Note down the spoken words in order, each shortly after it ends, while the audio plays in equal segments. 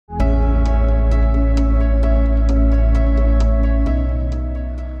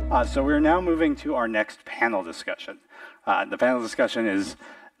So we're now moving to our next panel discussion. The panel discussion is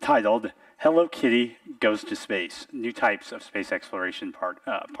titled Hello Kitty Goes to Space, New Types of Space Exploration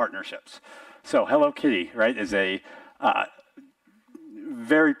Partnerships. So Hello Kitty, right, is a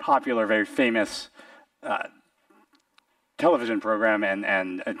very popular, very famous television program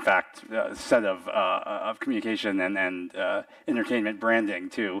and in fact, set of communication and entertainment branding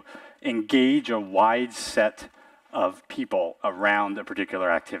to engage a wide set of people around a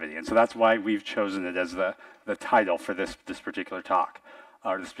particular activity. And so that's why we've chosen it as the title for this particular talk,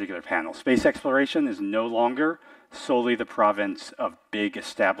 or this particular panel. Space exploration is no longer solely the province of big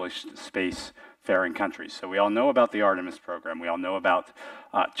established spacefaring countries. So we all know about the Artemis program. We all know about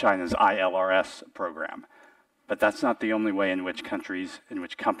China's ILRS program. But that's not the only way in which countries, in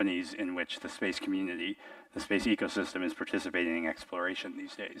which companies, in which the space community, the space ecosystem is participating in exploration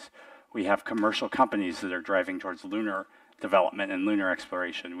these days. We have commercial companies that are driving towards lunar development and lunar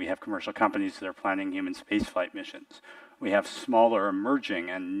exploration. We have commercial companies that are planning human spaceflight missions. We have smaller emerging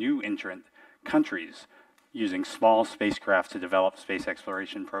and new entrant countries using small spacecraft to develop space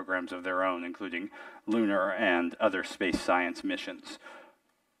exploration programs of their own, including lunar and other space science missions.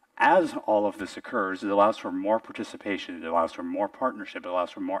 As all of this occurs, it allows for more participation, it allows for more partnership, it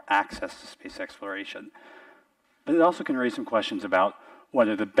allows for more access to space exploration. But it also can raise some questions about what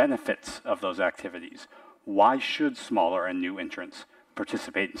are the benefits of those activities? Why should smaller and new entrants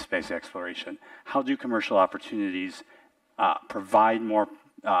participate in space exploration? How do commercial opportunities provide more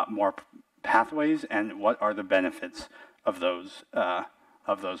pathways, and what are the benefits of those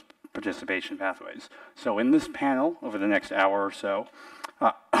participation pathways? So in this panel, over the next hour or so,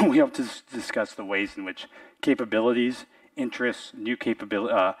 we hope to discuss the ways in which capabilities, interests, new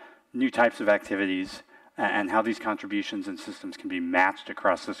types of activities, and how these contributions and systems can be matched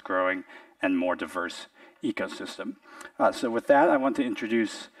across this growing and more diverse ecosystem. So with that, I want to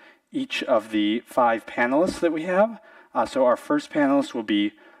introduce each of the 5 panelists that we have. So our first panelist will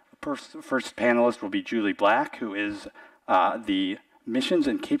be Julie Black, who is the Missions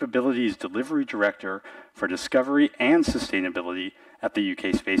and Capabilities Delivery Director for Discovery and Sustainability at the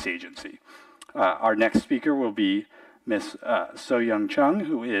UK Space Agency. Our next speaker will be Ms. So-Young Chung,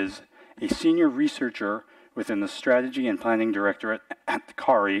 who is a senior researcher within the Strategy and Planning Directorate at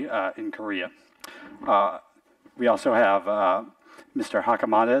KARI in Korea. We also have Mr.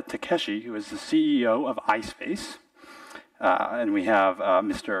 Hakamada Takeshi, who is the CEO of iSpace. And we have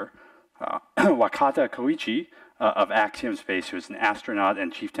Mr. Wakata Koichi of Axiom Space, who is an astronaut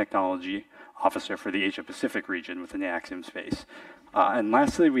and chief technology officer for the Asia Pacific region within the Axiom Space. And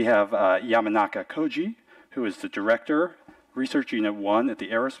lastly, we have Yamanaka Koji, who is the director, Research Unit 1 at the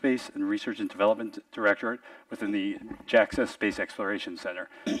Aerospace and Research and Development Directorate within the JAXA Space Exploration Center.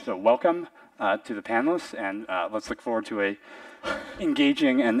 So welcome to the panelists, and let's look forward to a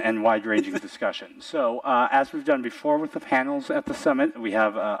engaging and wide-ranging discussion. So as we've done before with the panels at the summit, we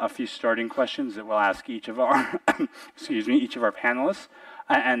have a few starting questions that we'll ask each of our, each of our panelists,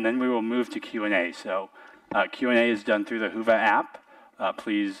 and then we will move to Q&A. So Q&A is done through the Whova app.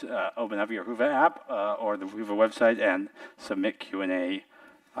 Please open up your Whova app or the Whova website and submit Q&A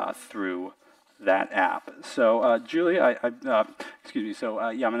through that app. So Julie, so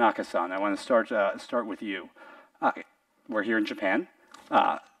Yamanaka-san, I want to start with you. We're here in Japan.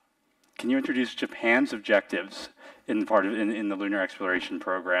 Can you introduce Japan's objectives in the Lunar Exploration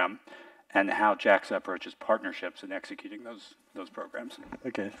Program and how JAXA approaches partnerships in executing those programs?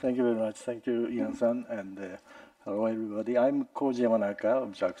 Okay, thank you very much. Thank you, Ian-san, and hello everybody. I'm Koji Yamanaka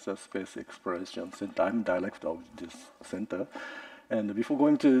of JAXA Space Exploration Center. I'm director of this center. And before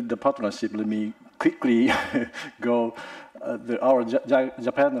going to the partnership, let me quickly go our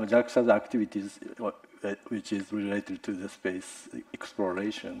Japan and JAXA's activities, which is related to the space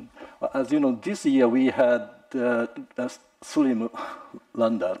exploration. As you know, this year we had a SLIM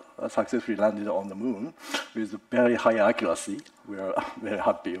lander successfully landed on the moon with very high accuracy. We are very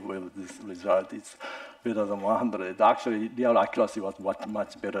happy with this result. It's better than 100. Actually, real accuracy was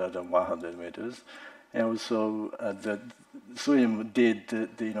much better than 100 meters. And also, the SLIM did,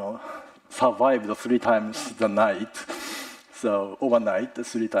 survive the 3 times the night. So overnight,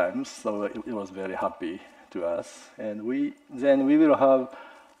 3 times. So it was very happy to us. And then we will have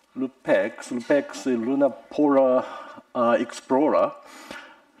LUPEX, Lunar Polar Explorer,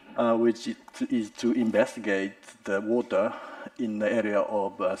 which is to investigate the water in the area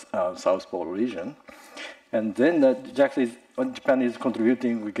of South Pole region. And then Japan is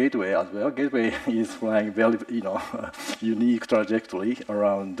contributing with Gateway as well. Gateway is flying very, unique trajectory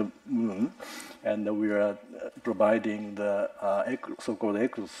around the moon, and we are providing the so-called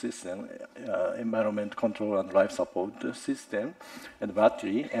ecosystem, environment control and life support system, and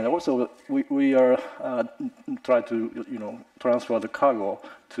battery. And also we are try to transfer the cargo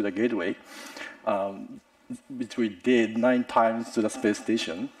to the Gateway, which we did 9 times to the space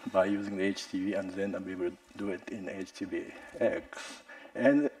station by using the HTV, and then we will do it in HTV-X.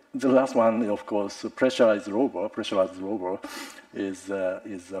 And the last one, of course, pressurized rover. Pressurized rover is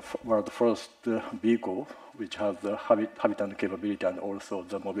one of the first vehicle which has the habitat capability and also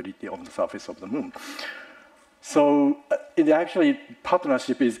the mobility on the surface of the moon. So it actually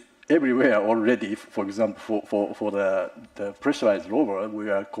partnership is everywhere already. For example, for the pressurized rover, we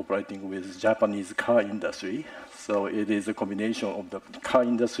are cooperating with Japanese car industry. So it is a combination of the car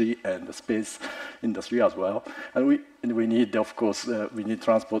industry and the space industry as well. And we need, of course, we need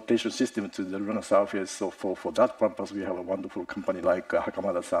transportation system to the lunar surface. So for that purpose, we have a wonderful company like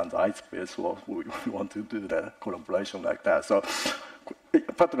Hakamada-san's iSpace. So we want to do the collaboration like that. So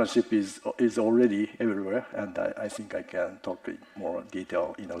partnership is already everywhere, and I think I can talk in more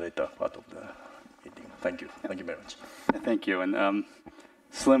detail in a later part of the meeting. Thank you. Thank you very much. Thank you. And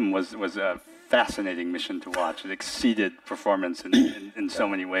SLIM was a fascinating mission to watch. It exceeded performance in so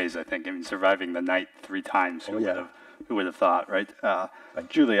many ways, I think. I mean, surviving the night 3 times, who would have thought, right?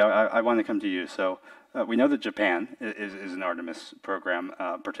 Julie, I want to come to you. So we know that Japan is an Artemis program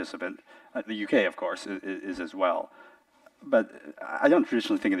participant. The UK, of course, is as well. But I don't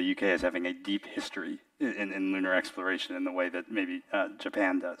traditionally think of the UK as having a deep history in lunar exploration in the way that maybe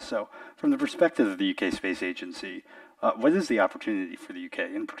Japan does. So from the perspective of the UK Space Agency, what is the opportunity for the UK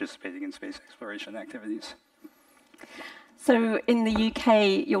in participating in space exploration activities? So in the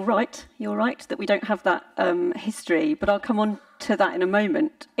UK, you're right that we don't have that history, but I'll come on to that in a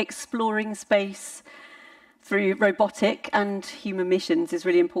moment. Exploring space through robotic and human missions is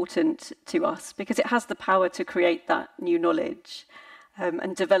really important to us because it has the power to create that new knowledge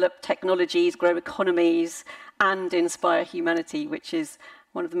and develop technologies, grow economies, and inspire humanity, which is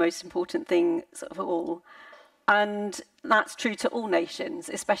one of the most important things of all. And that's true to all nations,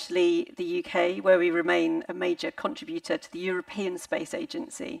 especially the UK, where we remain a major contributor to the European Space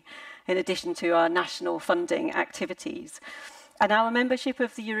Agency, in addition to our national funding activities. And our membership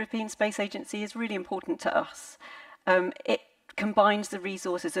of the European Space Agency is really important to us. It combines the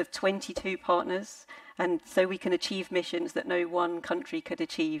resources of 22 partners, and so we can achieve missions that no one country could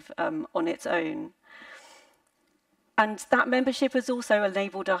achieve on its own. And that membership has also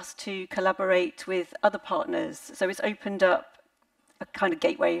enabled us to collaborate with other partners. So it's opened up a kind of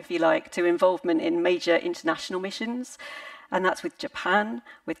gateway, if you like, to involvement in major international missions. And that's with Japan,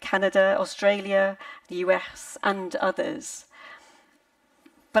 with Canada, Australia, the US, and others.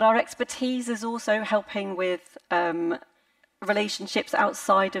 But our expertise is also helping with relationships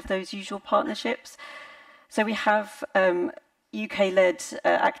outside of those usual partnerships. So we have UK-led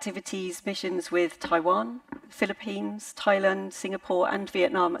activities, missions with Taiwan, Philippines, Thailand, Singapore, and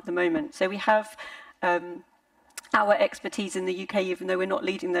Vietnam at the moment. So we have our expertise in the UK, even though we're not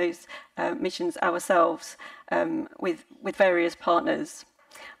leading those missions ourselves, with various partners.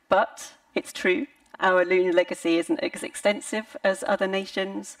 But it's true, our lunar legacy isn't as extensive as other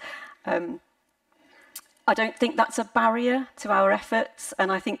nations. I don't think that's a barrier to our efforts,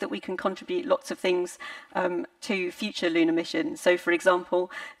 and I think that we can contribute lots of things to future lunar missions. So, for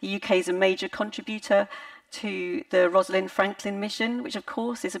example, the UK is a major contributor to the Rosalind Franklin mission, which of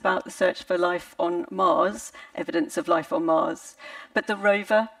course is about the search for life on Mars, evidence of life on Mars. But the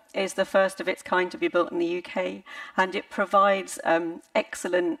rover is the first of its kind to be built in the UK, and it provides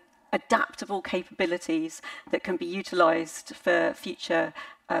excellent adaptable capabilities that can be utilised for future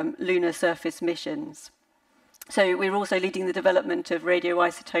lunar surface missions. So we're also leading the development of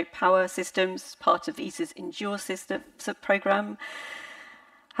radioisotope power systems, part of ESA's Endure system programme.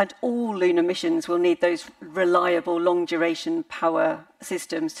 And all lunar missions will need those reliable long-duration power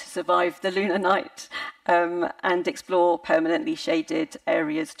systems to survive the lunar night and explore permanently shaded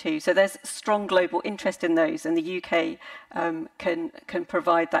areas too. So there's strong global interest in those, and the UK can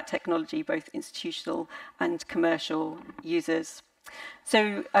provide that technology, both institutional and commercial users.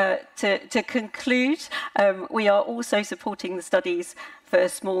 So to conclude, we are also supporting the studies for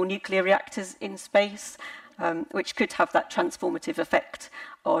small nuclear reactors in space, which could have that transformative effect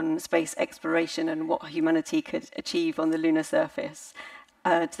on space exploration and what humanity could achieve on the lunar surface.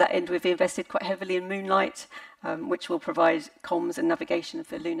 To that end, we've invested quite heavily in Moonlight, which will provide comms and navigation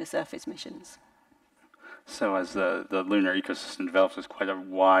for lunar surface missions. So as the lunar ecosystem develops, there's quite a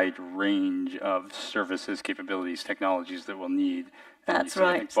wide range of services, capabilities, technologies that we'll need. And That's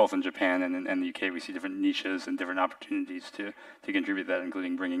I think right. both in Japan and the UK, we see different niches and different opportunities to contribute that,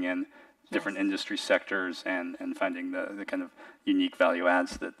 including bringing in different industry sectors and finding the kind of unique value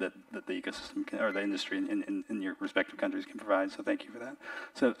adds that the ecosystem can, or the industry in your respective countries can provide. So thank you for that.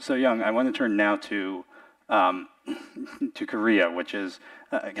 So Young, I want to turn now to to Korea, which is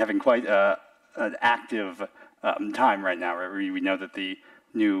having quite an active time right now. Right? We know that the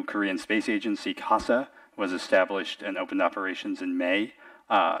new Korean Space Agency, KASA, was established and opened operations in May.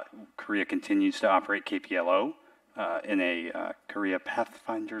 Korea continues to operate KPLO in a Korea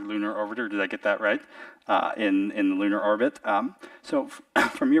Pathfinder lunar orbiter. Did I get that right? In the lunar orbit. So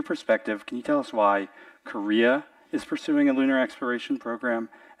from your perspective, can you tell us why Korea is pursuing a lunar exploration program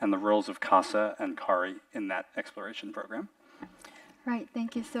and the roles of KASA and KARI in that exploration program? Right,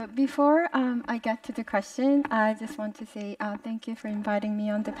 thank you. So before I get to the question, I just want to say thank you for inviting me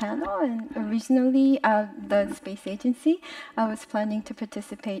on the panel. And originally, the Space Agency, I was planning to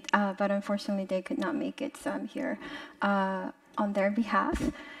participate, but unfortunately they could not make it. So I'm here on their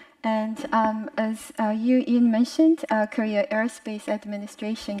behalf. And as Ian mentioned, Korea Aerospace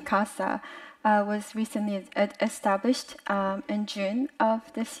Administration, KASA, was recently established in June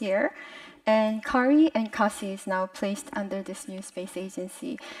of this year. And KARI and KASI is now placed under this new space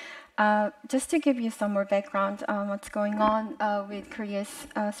agency. Just to give you some more background on what's going on with Korea's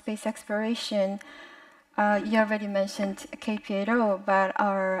space exploration, you already mentioned KPLO, but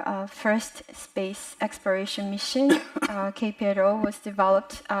our first space exploration mission, KPLO, was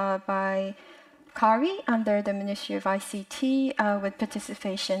developed by KARI under the Ministry of ICT with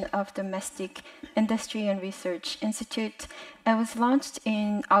participation of Domestic Industry and Research Institute. It was launched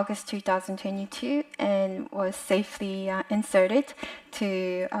in August 2022 and was safely inserted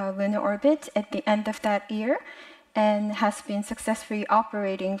to lunar orbit at the end of that year and has been successfully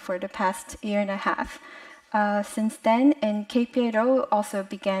operating for the past year and a half. Since then, and KPLO also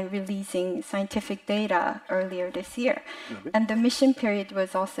began releasing scientific data earlier this year. And the mission period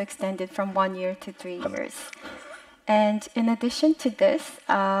was also extended from 1 year to 3 years. And in addition to this,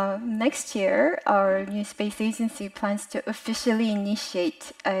 next year, our new space agency plans to officially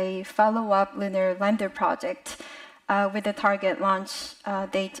initiate a follow-up lunar lander project with a target launch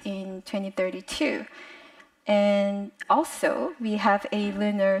date in 2032. And also, we have a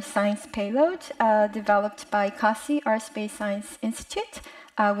lunar science payload developed by KASI, our Space Science Institute,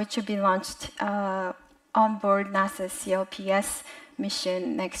 which will be launched on board NASA's CLPS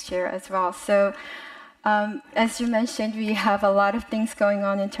mission next year as well. So, as you mentioned, we have a lot of things going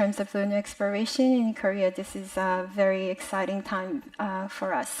on in terms of lunar exploration in Korea. This is a very exciting time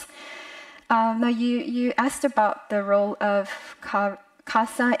for us. Now, you asked about the role of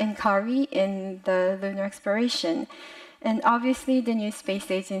KASA and KARI in the lunar exploration. And obviously, the new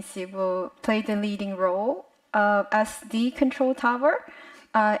space agency will play the leading role as the control tower,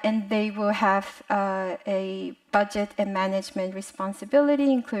 and they will have a budget and management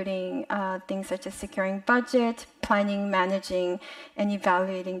responsibility, including things such as securing budget, planning, managing, and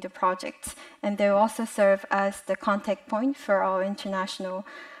evaluating the projects. And they will also serve as the contact point for all international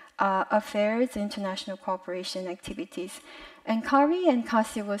affairs, international cooperation activities. And KARI and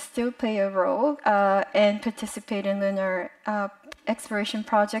KASI will still play a role and participate in lunar exploration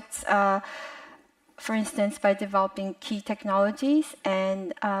projects, for instance, by developing key technologies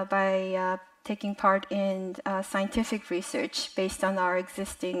and by taking part in scientific research based on our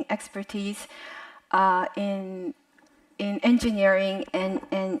existing expertise in engineering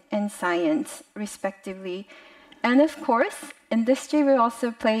and science, respectively. And of course, industry will also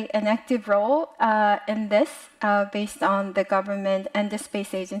play an active role in this based on the government and the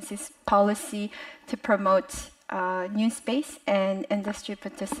space agency's policy to promote new space and industry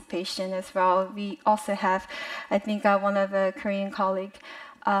participation as well. We also have, I think one of the Korean colleagues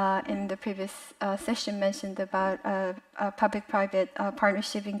in the previous session mentioned about a public-private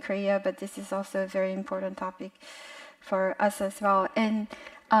partnership in Korea, but this is also a very important topic for us as well. And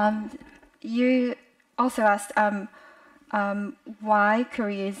you also asked why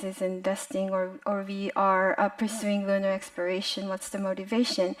Korea is investing or we are pursuing lunar exploration, what's the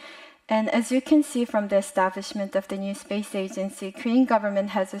motivation? And as you can see from the establishment of the new space agency, Korean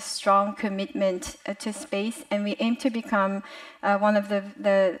government has a strong commitment to space, and we aim to become one of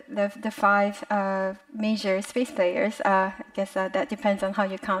the 5 major space players. I guess that depends on how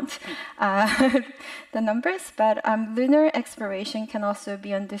you count the numbers, but lunar exploration can also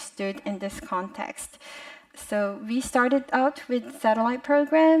be understood in this context. So we started out with satellite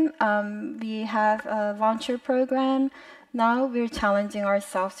program. We have a launcher program. now we're challenging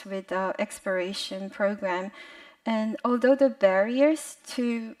ourselves with the exploration program. And although the barriers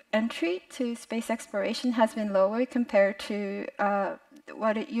to entry to space exploration has been lower compared to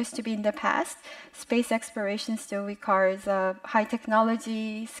what it used to be in the past, space exploration still requires high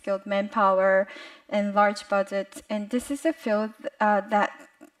technology, skilled manpower, and large budgets. And this is a field that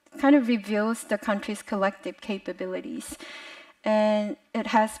kind of reveals the country's collective capabilities. And it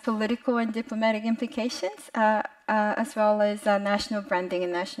has political and diplomatic implications, as well as national branding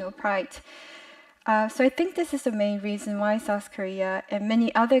and national pride. So I think this is the main reason why South Korea and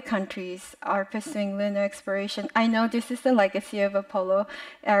many other countries are pursuing lunar exploration. I know this is the legacy of Apollo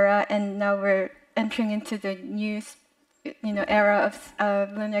era, and now we're entering into the new era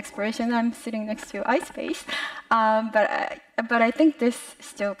of lunar exploration. I'm sitting next to iSpace, but I think this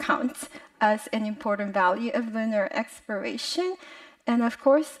still counts as an important value of lunar exploration. And of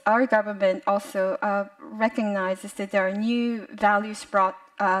course, our government also recognizes that there are new values brought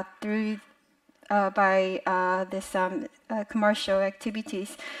through by this commercial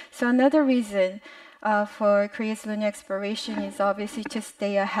activities. So another reason for Korea's lunar exploration is obviously to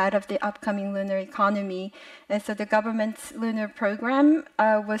stay ahead of the upcoming lunar economy. And so the government's lunar program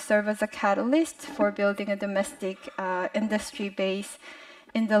will serve as a catalyst for building a domestic industry base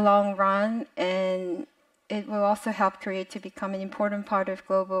in the long run, and it will also help Korea to become an important part of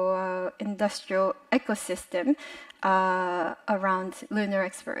global industrial ecosystem around lunar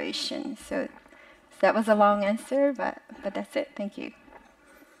exploration. So that was a long answer, but that's it. Thank you.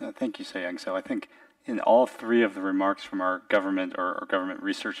 Thank you, Se-Young. So I think in all three of the remarks from our government or Government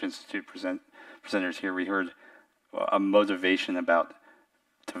Research Institute presenters here, we heard a motivation about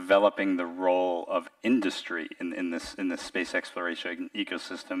developing the role of industry in this space exploration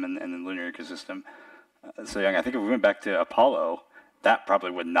ecosystem and the lunar ecosystem. Se-Young, I think if we went back to Apollo, that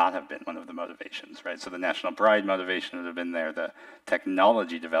probably would not have been one of the motivations, right? So the national pride motivation would have been there, the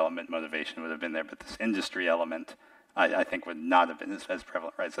technology development motivation would have been there, but this industry element, I think, would not have been as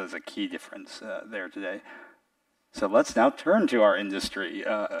prevalent, right? So there's a key difference there today. So let's now turn to our industry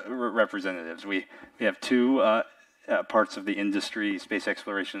representatives. We have two parts of the industry space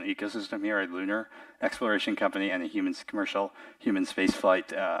exploration ecosystem here, a lunar exploration company and a commercial human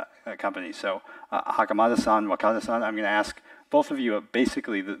spaceflight company. So Hakamada-san, Wakata-san, I'm going to ask both of you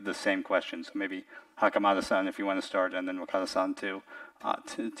basically the same question. So maybe Hakamada-san, if you want to start, and then Wakata-san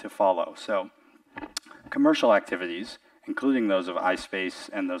to follow. So commercial activities, including those of iSpace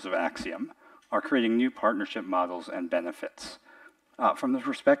and those of Axiom, are creating new partnership models and benefits. From the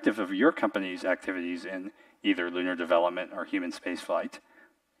perspective of your company's activities in either lunar development or human spaceflight,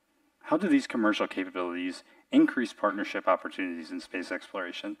 how do these commercial capabilities increase partnership opportunities in space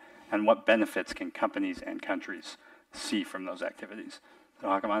exploration, and what benefits can companies and countries see from those activities? So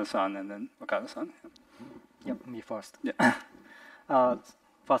Hakamada-san and then Wakata-san. Yep, me first. Yeah.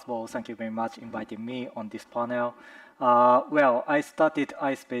 First of all, thank you very much for inviting me on this panel. Well, I started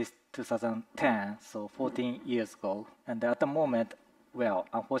iSpace 2010, so 14 years ago, and at the moment, well,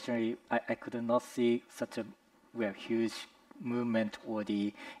 unfortunately, I could not see such a huge movement or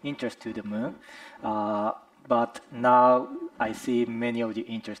the interest to the moon. But now I see many of the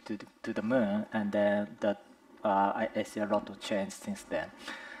interest to the moon, and then that I see a lot of change since then.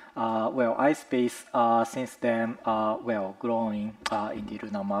 Well, iSpace since then growing in the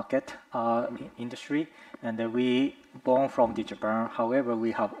lunar market industry, and we born from Japan. However,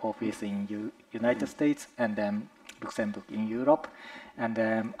 we have office in United States and then Luxembourg in Europe, and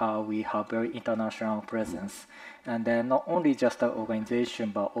then we have very international presence. And then not only just an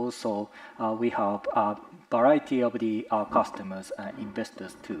organization, but also we have a variety of the customers and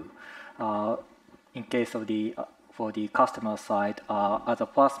investors too. In case of for the customer side, as a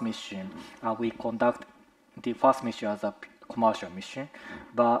first mission, we conduct the first mission as a commercial mission,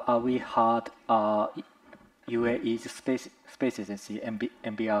 but we had UAE's space agency,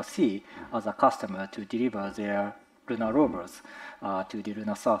 MBRC, as a customer to deliver their lunar rovers to the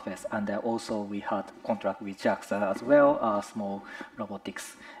lunar surface, and also we had contract with JAXA as well, small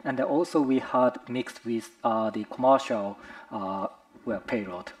robotics, and also we had mixed with the commercial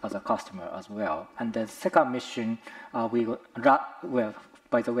payload as a customer as well. And the second mission, by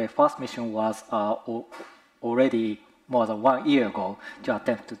the way, first mission was already more than 1 year ago to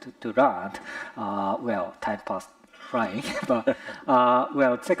attempt to land. Well, time passed flying, but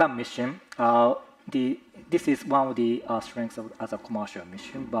second mission, this is one of the strengths as a commercial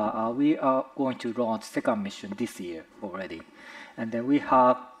mission, but we are going to launch second mission this year already. And then we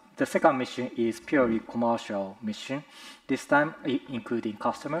have the second mission is purely commercial mission. This time, including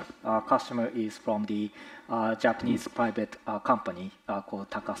customer. Customer is from the Japanese private company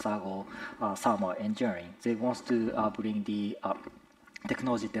called Takasago Thermal Engineering. They want to bring the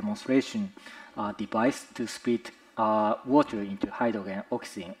technology demonstration device to split water into hydrogen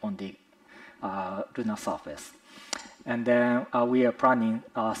oxygen on the lunar surface. And then we are planning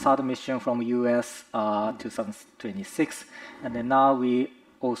a third mission from US 2026. And then now we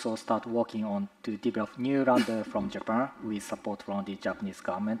also start working on to develop new lander from Japan with support from the Japanese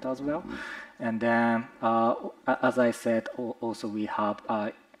government as well. And then, as I said, also we have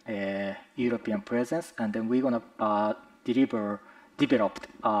a European presence. And then we're going to developed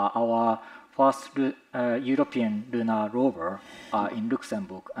our first European lunar rover in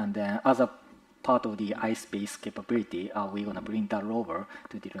Luxembourg. And then as a part of the iSpace capability, we're going to bring that rover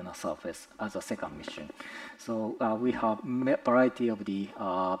to the lunar surface as a second mission. So we have a variety of the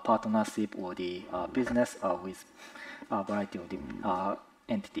partnership or the business with a variety of the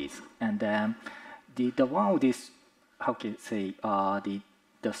entities. And then the one of these, how can I say,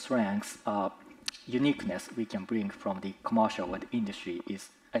 the strengths, uniqueness we can bring from the commercial or the industry is,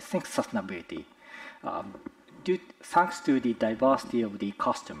 I think, sustainability. Thanks to the diversity of the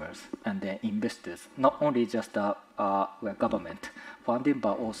customers and the investors, not only just the government funding,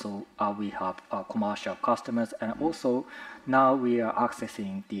 but also we have commercial customers, and also now we are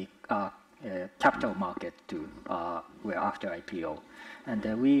accessing the capital market too, we're after IPO. And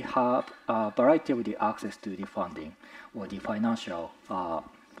we have a variety of the access to the funding or the financial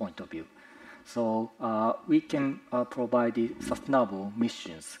point of view. So we can provide the sustainable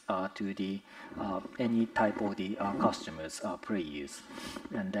missions to the any type of the customers pre-use.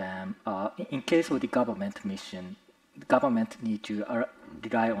 And then in case of the government mission, the government need to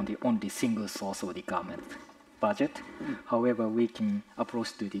rely on the only single source of the government budget. However, we can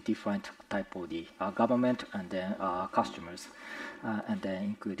approach to the different type of the government and then customers, and then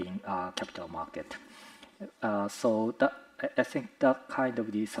including capital market. So that, I think that kind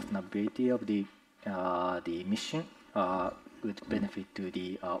of the sustainability of the mission would benefit to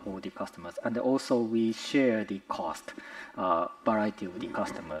the all the customers, and also we share the cost variety of the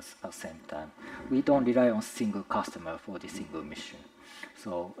customers at the same time. We don't rely on single customer for the single mission,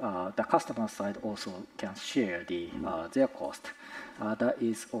 so the customer side also can share the their cost. That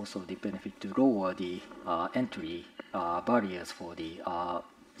is also the benefit to lower the entry barriers for the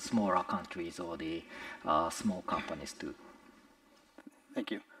smaller countries or the small companies too. Thank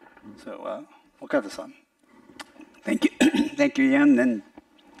you. So, Okada-san. Thank you. Thank you, Ian, and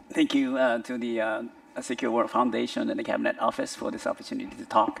thank you to the Secure World Foundation and the Cabinet Office for this opportunity to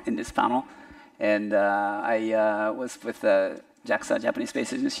talk in this panel. And I was with the JAXA, Japanese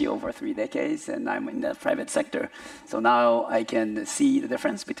Space Agency, over 3 decades, and I'm in the private sector. So now I can see the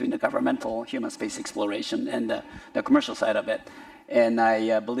difference between the governmental human space exploration and the commercial side of it. And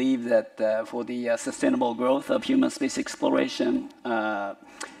I believe that for the sustainable growth of human space exploration,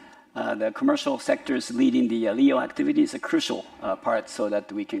 the commercial sectors leading the LEO activity is a crucial part so that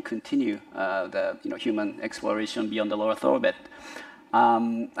we can continue the human exploration beyond the low Earth orbit.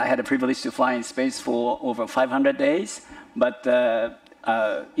 I had the privilege to fly in space for over 500 days, but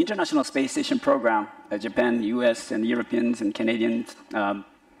International Space Station program, Japan, US, and Europeans and Canadians, the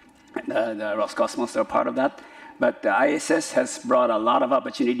Roscosmos are part of that. But the ISS has brought a lot of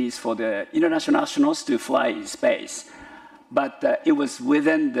opportunities for the international astronauts to fly in space. But it was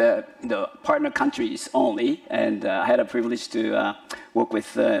within the partner countries only, and I had a privilege to work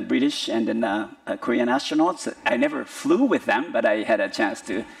with British and then Korean astronauts. I never flew with them, but I had a chance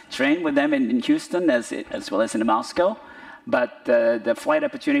to train with them in Houston as well as in Moscow. But the flight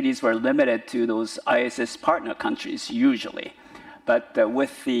opportunities were limited to those ISS partner countries usually. But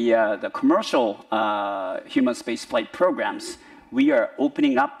with the commercial human space flight programs, we are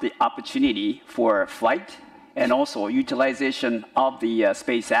opening up the opportunity for flight and also utilization of the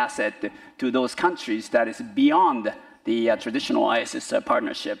space asset to those countries that is beyond the traditional ISS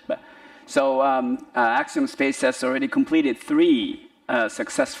partnership. So Axiom Space has already completed 3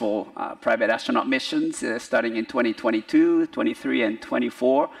 successful private astronaut missions starting in 2022, 23, and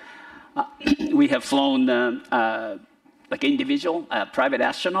 24. We have flown like individual private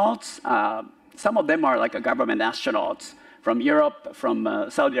astronauts. Some of them are like a government astronauts from Europe, from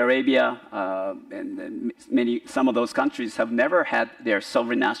Saudi Arabia, and some of those countries have never had their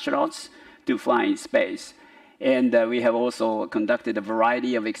sovereign astronauts to fly in space. And we have also conducted a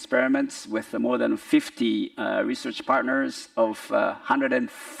variety of experiments with more than 50 research partners of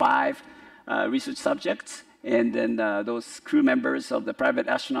 105 research subjects. And then those crew members of the private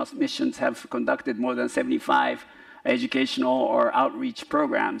astronaut missions have conducted more than 75 educational or outreach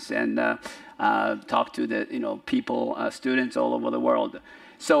programs and talk to the people, students all over the world.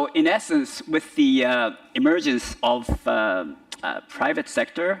 So in essence, with the emergence of private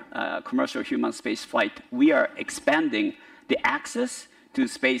sector, commercial human space flight, we are expanding the access to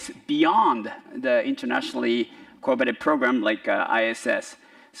space beyond the internationally cooperative program like ISS.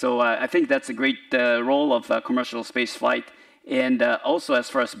 So I think that's a great role of commercial space flight. And also as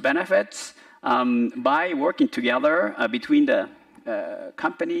far as benefits, by working together between the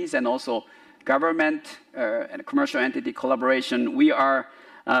companies and also government and commercial entity collaboration, we are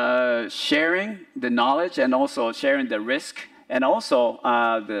sharing the knowledge and also sharing the risk and also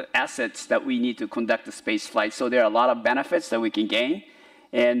the assets that we need to conduct the space flight. So there are a lot of benefits that we can gain.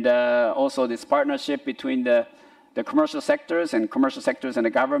 And also this partnership between the commercial sectors and the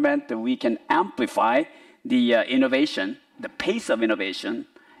government, that we can amplify the innovation, the pace of innovation,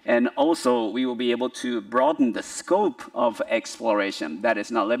 and also we will be able to broaden the scope of exploration that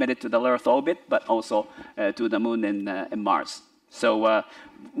is not limited to the Earth orbit, but also to the Moon and Mars. So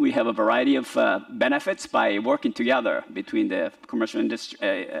we have a variety of benefits by working together between the commercial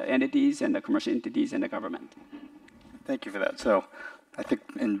entities and the commercial entities and the government. Thank you for that. So I think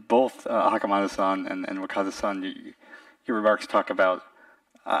in both Hakamada-san and Wakata-san, your remarks talk about,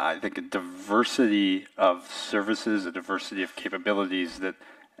 I think, a diversity of services, a diversity of capabilities that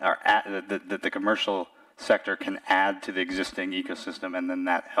that the commercial sector can add to the existing ecosystem, and then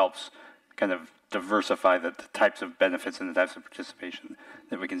that helps kind of diversify the types of benefits and the types of participation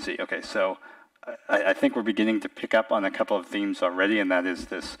that we can see. Okay, so I think we're beginning to pick up on a couple of themes already, and that is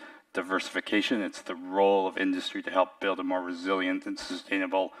this diversification. It's the role of industry to help build a more resilient and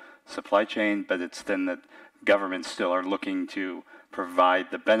sustainable supply chain, but it's then that governments still are looking to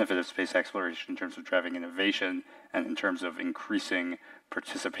provide the benefit of space exploration in terms of driving innovation and in terms of increasing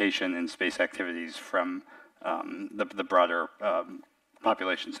participation in space activities from the broader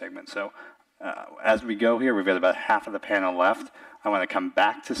population segment. So as we go here, we've got about half of the panel left. I want to come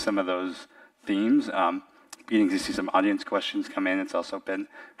back to some of those themes. Beginning to see some audience questions come in. It's also been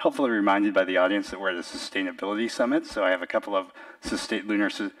helpfully reminded by the audience that we're at a sustainability summit. So I have a couple of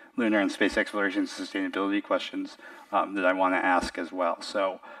lunar and space exploration sustainability questions that I want to ask as well.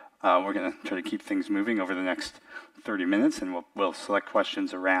 So we're going to try to keep things moving over the next 30 minutes, and we'll select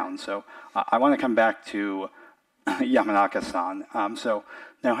questions around. So I want to come back to Yamanaka-san. So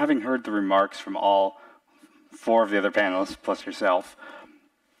now, having heard the remarks from all four of the other panelists, plus yourself,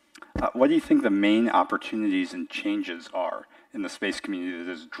 what do you think the main opportunities and changes are in the space community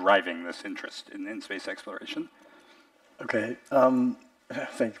that is driving this interest in space exploration? Okay,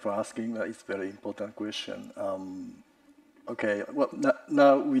 thank you for asking. It's a very important question. Okay, well,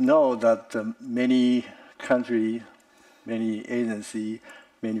 now we know that many countries, many agencies,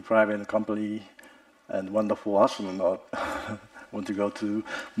 many private companies, and wonderful astronauts want to go to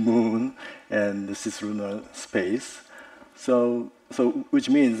Moon and cislunar space. So which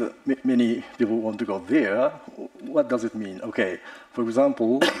means that many people want to go there. What does it mean? Okay, for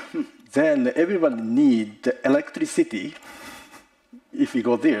example, then everybody needs electricity. If we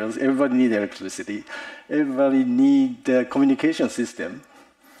go there, everybody needs electricity. Everybody needs the communication system.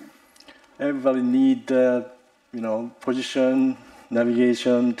 Everybody needs position,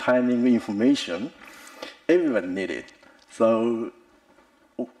 navigation, timing, information. Everybody needs it. So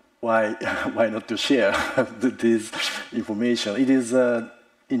why not to share this information? It is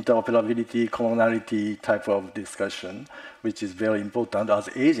interoperability, commonality type of discussion, which is very important as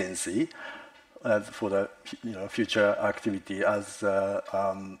agency for the future activity as the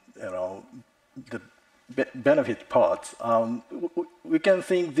benefit parts. We can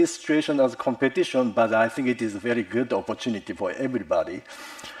think this situation as competition, but I think it is a very good opportunity for everybody.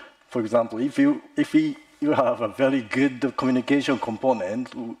 For example, if you have a very good communication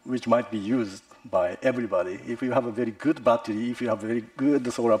component which might be used by everybody. If you have a very good battery, if you have a very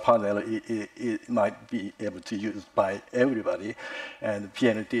good solar panel, it might be able to use by everybody, and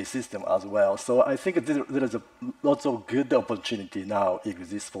PNT system as well. So I think there is lots of good opportunity now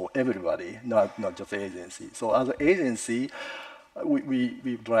exists for everybody, not just agency. So as an agency, we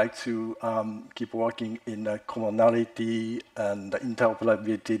would like to keep working in a commonality and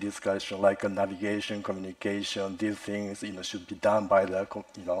interoperability discussion, like a navigation, communication. These things should be done by the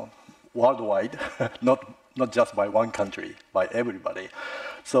worldwide, not just by one country, by everybody.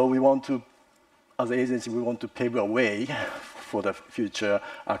 So we want to, as an agency, we want to pave a way for the future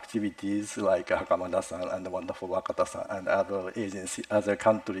activities like Hakamada-san and the wonderful Wakata-san and other agency, other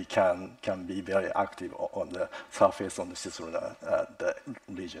country can be very active on the surface on the cislunar the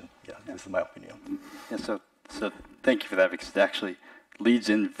region. Yeah, this is my opinion. Yeah, so thank you for that, because it actually leads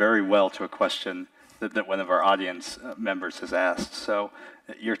in very well to a question that one of our audience members has asked. So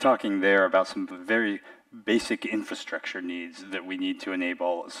you're talking there about some very basic infrastructure needs that we need to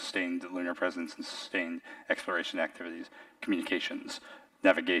enable sustained lunar presence and sustained exploration activities, communications,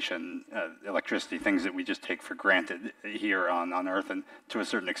 navigation, electricity, things that we just take for granted here on Earth, and to a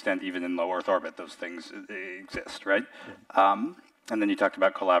certain extent, even in low Earth orbit, those things exist, right? And then you talked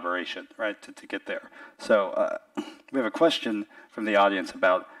about collaboration, right, to get there. So we have a question from the audience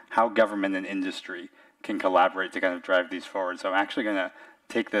about how government and industry can collaborate to kind of drive these forward. So I'm actually going to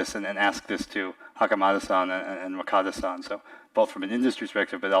take this and ask this to Hakamada-san and Wakada-san. So both from an industry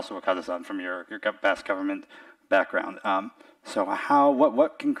perspective, but also Wakada-san from your past government background. So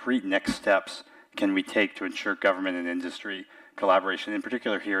what concrete next steps can we take to ensure government and industry collaboration, in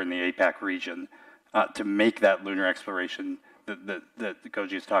particular here in the APAC region, to make that lunar exploration that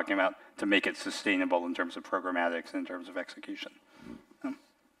Koji is talking about, to make it sustainable in terms of programmatics and in terms of execution?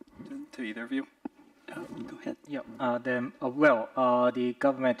 To either of you? Go ahead. Yeah. The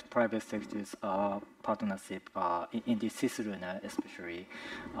government-private sector's partnership in the cislunar especially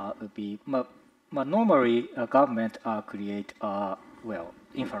would be. Normally, a government create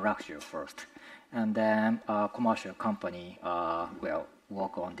infrastructure first, and then a commercial company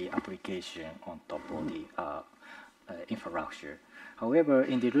work on the application on top of the infrastructure. However,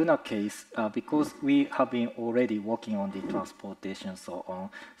 in the lunar case, because we have been already working on the transportation so on,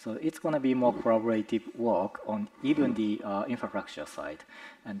 so it's going to be more collaborative work on even the infrastructure side.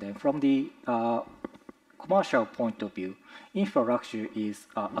 And then from the commercial point of view, infrastructure is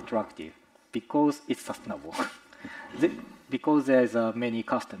attractive because it's sustainable. Because there's many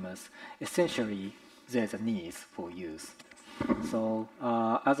customers, essentially there's a need for use. So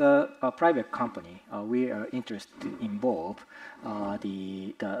as a private company, we are interested to involve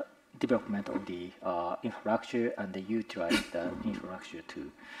the development of the infrastructure and utilize the infrastructure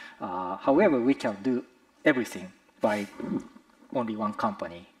too. However, we can do everything by only one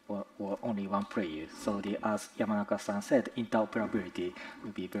company or only one player. So as Yamanaka-san said, interoperability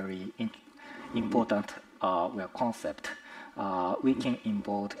will be very important concept. We can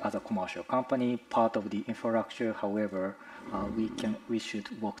involve as a commercial company part of the infrastructure. However, we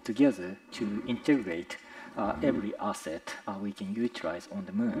should work together to integrate every asset we can utilize on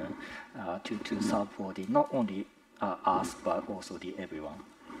the moon to serve for the not only us but also the everyone.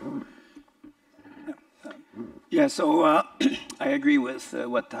 Yeah, so I agree with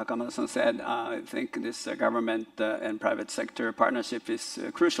what Hakamada-san said. I think this government and private sector partnership is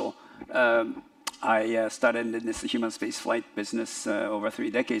crucial. I started in this human space flight business over 3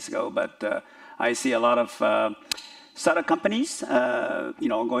 decades ago, but I see a lot of startup companies,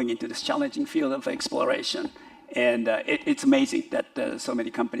 going into this challenging field of exploration. And it's amazing that so many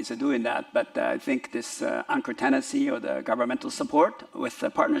companies are doing that. But I think this anchor tenancy or the governmental support with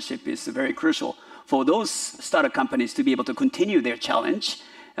the partnership is very crucial for those startup companies to be able to continue their challenge,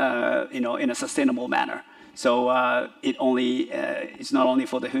 in a sustainable manner. So it's not only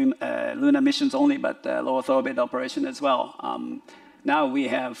for the lunar missions only, but low Earth orbit operation as well. Now we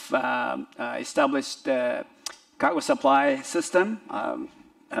have established cargo supply system.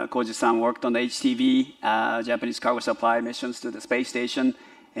 Koji-san worked on the HTV, Japanese cargo supply missions to the space station,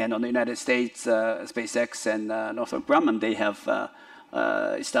 and on the United States, SpaceX and Northrop Grumman, they have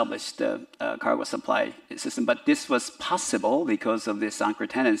established a cargo supply system. But this was possible because of this anchor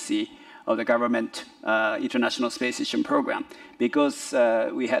tenancy of the government International Space Station program. Because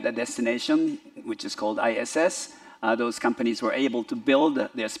we had a destination, which is called ISS, those companies were able to build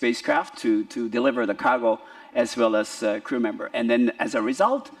their spacecraft to deliver the cargo as well as crew member. And then as a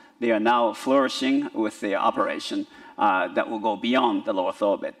result, they are now flourishing with their operation that will go beyond the low Earth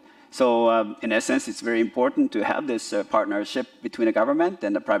orbit. So in essence, it's very important to have this partnership between the government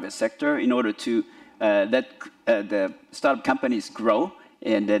and the private sector in order to let the startup companies grow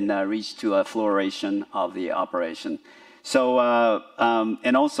and then reach to a flourishing of the operation. So,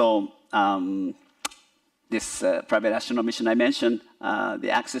 and also this private astronaut mission I mentioned, the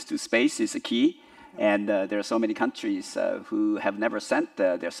access to space is a key. And there are so many countries who have never sent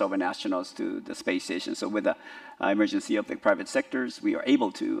their sovereign astronauts to the space station. So with the emergency of the private sectors, we are able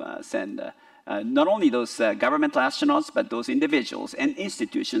to send not only those governmental astronauts, but those individuals and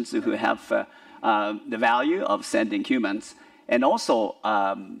institutions who have the value of sending humans. And also,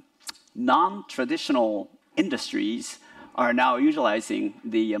 non-traditional industries are now utilizing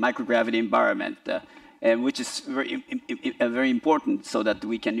the microgravity environment, and which is very important so that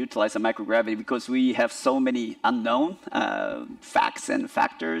we can utilize the microgravity, because we have so many unknown facts and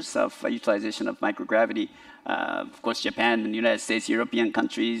factors of utilization of microgravity. Of course, Japan and the United States, European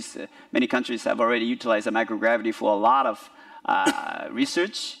countries, many countries have already utilized the microgravity for a lot of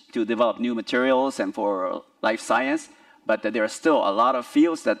research to develop new materials and for life science. But there are still a lot of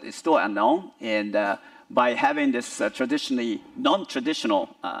fields that is still unknown. And by having this traditionally non-traditional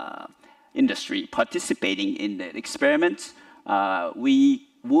industry participating in the experiments, we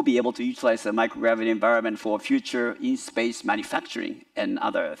will be able to utilize the microgravity environment for future in-space manufacturing and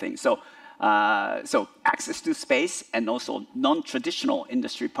other things. So access to space and also non-traditional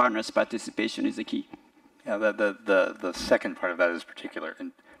industry partners' participation is the key. Yeah, the second part of that is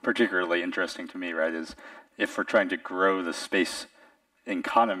particularly interesting to me, right? Is if we're trying to grow the space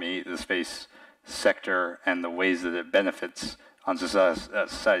economy, the space sector, and the ways that it benefits on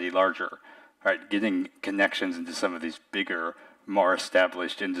society larger, right? Getting connections into some of these bigger, more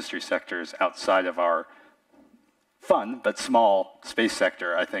established industry sectors outside of our fun but small space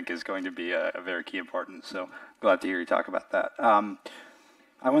sector, I think, is going to be a very key importance. So glad to hear you talk about that.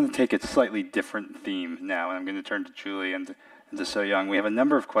 I want to take a slightly different theme now, and I'm going to turn to Julie and to So-Young. We have a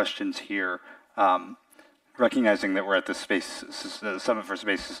number of questions here, recognizing that we're at the Summit for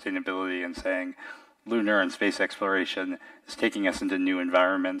Space Sustainability and saying lunar and space exploration is taking us into new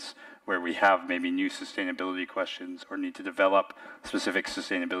environments where we have maybe new sustainability questions or need to develop specific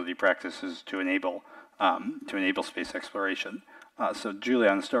sustainability practices to enable space exploration. So Julie,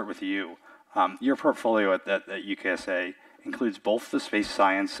 I'm going to start with you. Your portfolio at UKSA includes both the space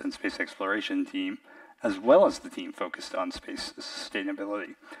science and space exploration team, as well as the team focused on space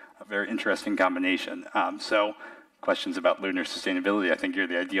sustainability. A very interesting combination. So questions about lunar sustainability, I think you're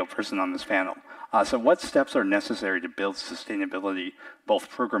the ideal person on this panel. So what steps are necessary to build sustainability, both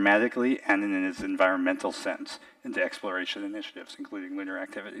programmatically and in its environmental sense, into exploration initiatives, including lunar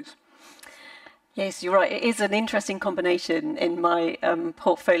activities? Yes, you're right. It is an interesting combination in my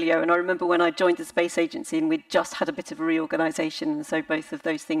portfolio. And I remember when I joined the Space Agency and we'd just had a bit of a reorganization. And so both of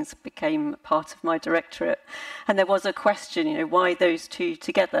those things became part of my directorate. And there was a question, why those two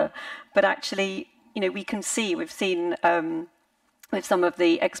together? But actually, we can see, we've seen with some of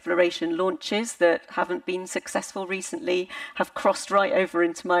the exploration launches that haven't been successful recently, have crossed right over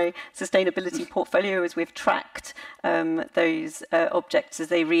into my sustainability portfolio as we've tracked those objects as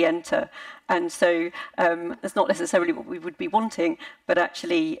they re-enter. And so that's not necessarily what we would be wanting, but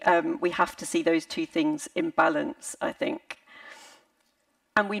actually we have to see those two things in balance, I think.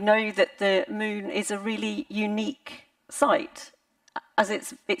 And we know that the moon is a really unique site, as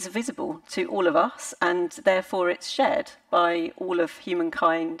it's visible to all of us, and therefore it's shared by all of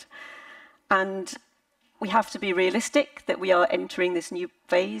humankind. And we have to be realistic that we are entering this new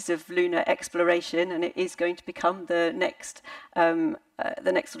phase of lunar exploration, and it is going to become the next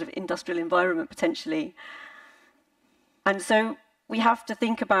sort of industrial environment potentially. And so we have to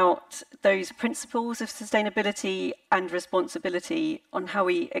think about those principles of sustainability and responsibility on how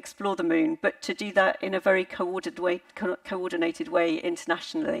we explore the moon, but to do that in a very coordinated way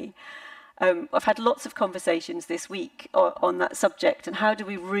internationally. I've had lots of conversations this week on that subject, and how do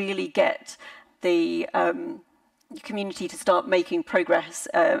we really get the community to start making progress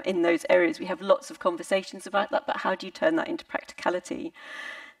in those areas. We have lots of conversations about that, but how do you turn that into practicality?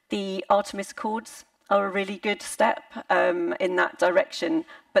 The Artemis Accords are a really good step in that direction,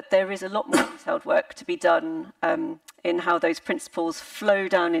 but there is a lot more detailed work to be done in how those principles flow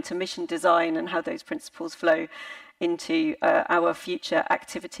down into mission design and how those principles flow into our future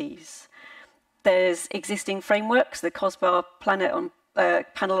activities. There's existing frameworks, the COSPAR Panel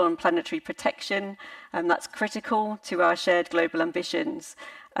on Planetary Protection, that's critical to our shared global ambitions.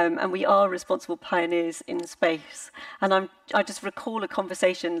 And we are responsible pioneers in space. And I just recall a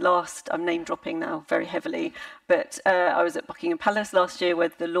conversation I'm name dropping now very heavily, but I was at Buckingham Palace last year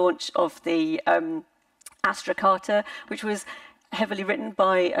with the launch of the Astra Carta, which was heavily written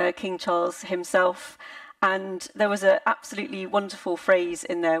by King Charles himself. And there was an absolutely wonderful phrase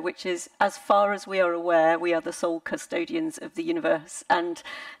in there, which is, as far as we are aware, we are the sole custodians of the universe. And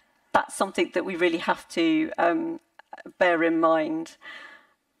that's something that we really have to bear in mind.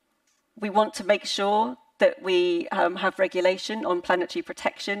 We want to make sure that we have regulation on planetary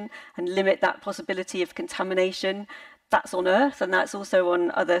protection and limit that possibility of contamination. That's on Earth, and that's also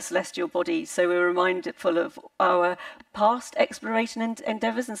on other celestial bodies. So we're remindful of our past exploration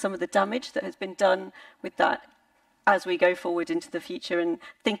endeavours and some of the damage that has been done with that as we go forward into the future, and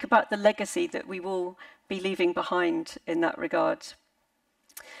think about the legacy that we will be leaving behind in that regard.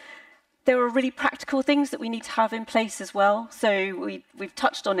 There are really practical things that we need to have in place as well. So we've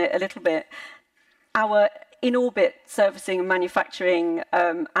touched on it a little bit. Our in-orbit servicing and manufacturing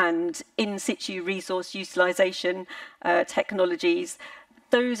and in-situ resource utilisation technologies,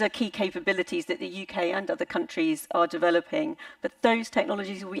 those are key capabilities that the UK and other countries are developing. But those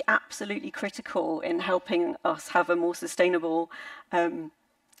technologies will be absolutely critical in helping us have a more sustainable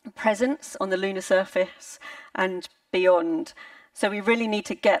presence on the lunar surface and beyond. So we really need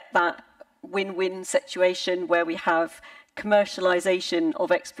to get that win-win situation where we have commercialization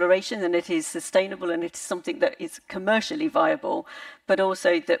of exploration and it is sustainable and it is something that is commercially viable, but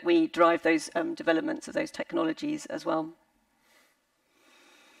also that we drive those developments of those technologies as well.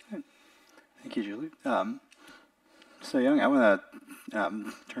 Thank you, Julie. So Young, I want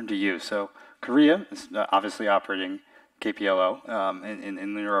to turn to you. So Korea is obviously operating KPLO in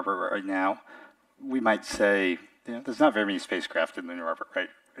lunar orbit right now. We might say, there's not very many spacecraft in lunar orbit, right?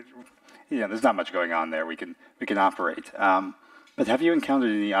 There's not much going on there. We can operate. But have you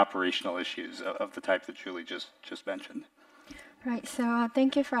encountered any operational issues of the type that Julie just mentioned? Right, so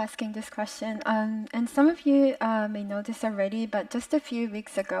thank you for asking this question. And some of you may know this already, but just a few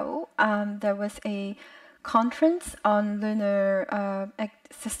weeks ago, there was a conference on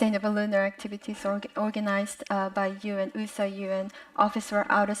sustainable lunar activities organized by UN, USA UN Office for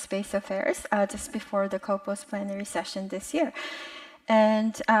Outer Space Affairs just before the COPOS plenary session this year.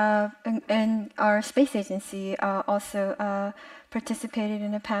 And our space agency also participated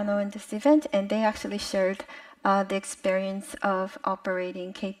in a panel in this event, and they actually shared the experience of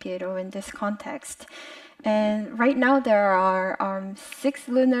operating KPLO in this context. And right now there are 6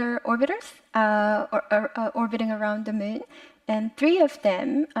 lunar orbiters orbiting around the moon, and 3 of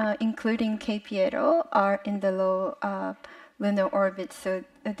them, including KPLO, are in the low lunar orbit. So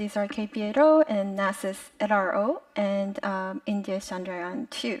these are KPLO and NASA's LRO and India's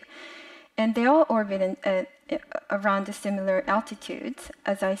Chandrayaan-2. And they all orbit around a similar altitudes,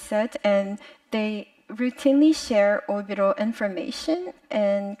 as I said, and they routinely share orbital information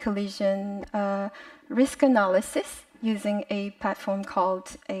and collision risk analysis using a platform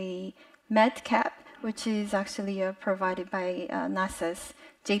called a MedCap, which is actually provided by NASA's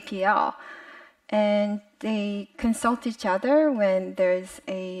JPL. And they consult each other when there's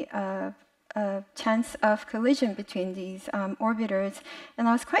a chance of collision between these orbiters. And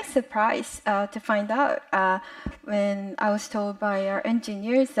I was quite surprised to find out when I was told by our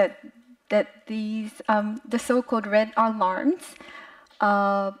engineers that these the so-called red alarms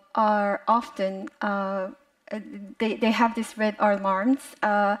are often they have these red alarms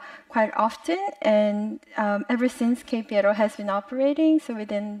quite often, and ever since KPLO has been operating, so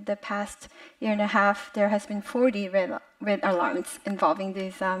within the past year and a half, there has been 40 red alarms involving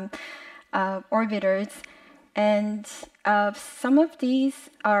these orbiters, and some of these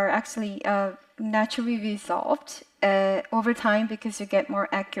are actually naturally resolved over time because you get more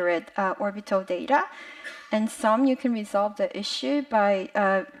accurate orbital data, and some you can resolve the issue by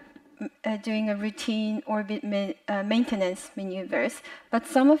doing a routine orbit maintenance maneuvers, but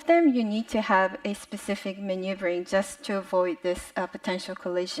some of them you need to have a specific maneuvering just to avoid this potential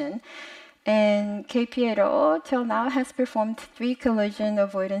collision. And KPLO till now has performed 3 collision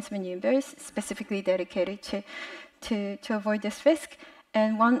avoidance maneuvers specifically dedicated to avoid this risk.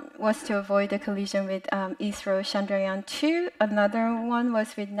 And one was to avoid a collision with ISRO Chandrayaan-2. Another one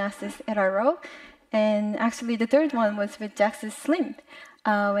was with NASA's LRO. And actually the third one was with JAXA's SLIM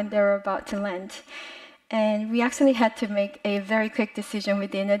when they were about to land. And we actually had to make a very quick decision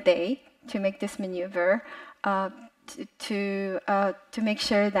within a day to make this maneuver to make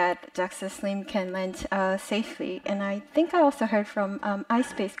sure that JAXA SLIM can land safely. And I think I also heard from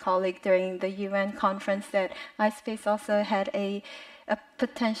iSpace colleague during the UN conference that iSpace also had a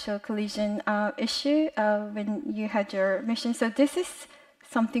potential collision issue when you had your mission. So this is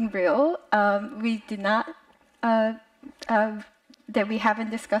something real. We did not, that we haven't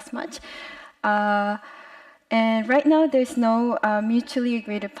discussed much. And right now there's no mutually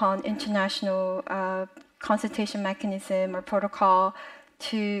agreed upon international consultation mechanism or protocol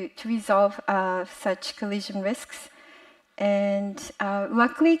to resolve such collision risks. And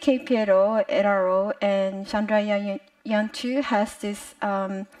luckily KPLO, LRO, and Chandrayaan-2 has this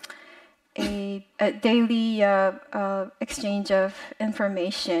a daily exchange of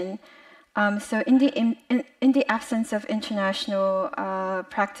information. So in the absence of international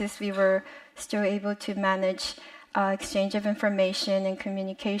practice, we were still able to manage exchange of information and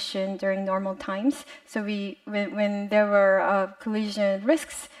communication during normal times. So when there were collision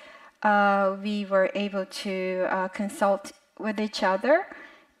risks, we were able to consult with each other,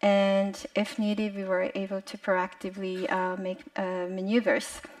 and if needed, we were able to proactively make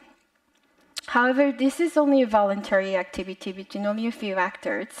maneuvers. However, this is only a voluntary activity between only a few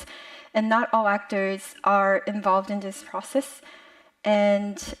actors, and not all actors are involved in this process.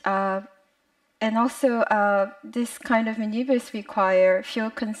 And and also, this kind of maneuvers require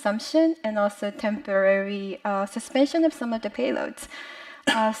fuel consumption and also temporary suspension of some of the payloads.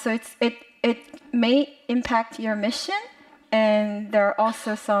 So it may impact your mission, and there are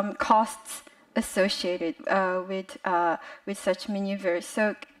also some costs associated with such maneuvers.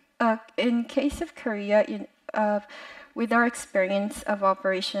 So, in case of Korea, with our experience of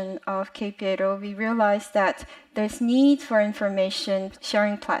operation of KPAO, we realized that there's need for information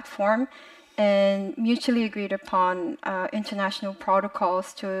sharing platform and mutually agreed upon international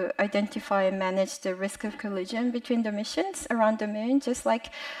protocols to identify and manage the risk of collision between the missions around the moon, just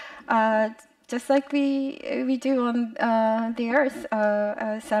like we do on the Earth,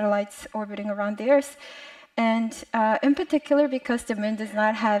 satellites orbiting around the Earth. And in particular, because the moon does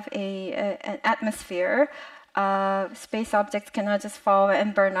not have an atmosphere, space objects cannot just fall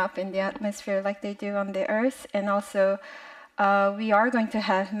and burn up in the atmosphere like they do on the Earth. And also, we are going to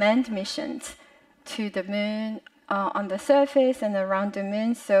have manned missions to the moon, on the surface and around the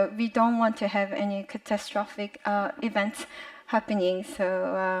moon. So we don't want to have any catastrophic events happening.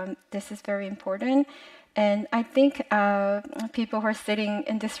 So this is very important. And I think people who are sitting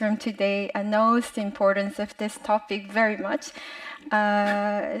in this room today knows the importance of this topic very much,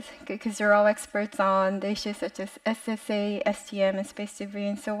 because you're all experts on the issues such as SSA, STM, and space debris,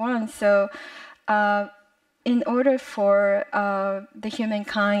 and so on. So in order for the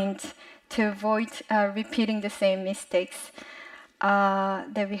humankind to avoid repeating the same mistakes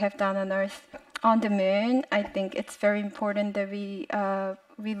that we have done on Earth, on the moon, I think it's very important that we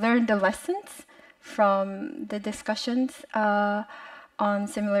learn the lessons from the discussions on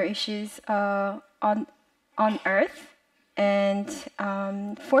similar issues on Earth. And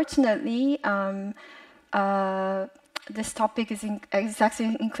fortunately, this topic is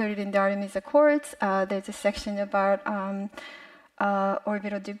actually included in the Artemis Accords. There's a section about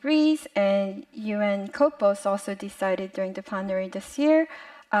orbital debris, and UN COPOS also decided during the plenary this year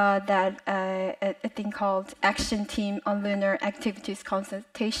that a thing called Action Team on Lunar Activities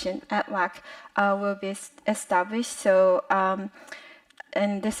Consultation, ATLAC, will be established. So,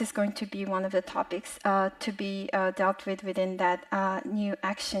 and this is going to be one of the topics to be dealt with within that new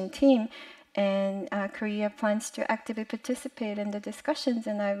action team. And Korea plans to actively participate in the discussions,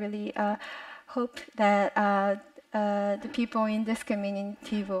 and I really hope that the people in this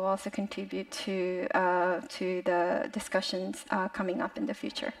community will also contribute to the discussions coming up in the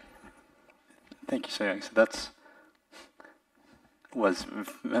future. Thank you, So-Young. So was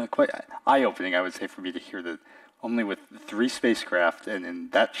quite eye-opening, I would say, for me to hear that only with 3 spacecraft and in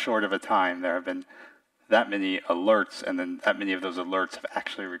that short of a time, there have been that many alerts, and then that many of those alerts have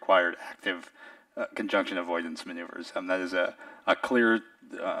actually required active conjunction avoidance maneuvers. That is a clear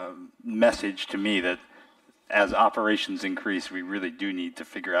message to me that as operations increase, we really do need to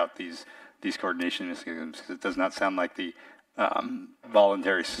figure out these coordination mechanisms, because it does not sound like the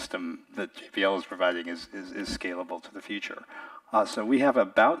voluntary system that JPL is providing is scalable to the future. So we have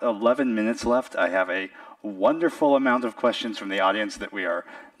about 11 minutes left. I have a wonderful amount of questions from the audience that we are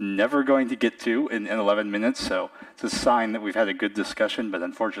never going to get to in 11 minutes. So it's a sign that we've had a good discussion, but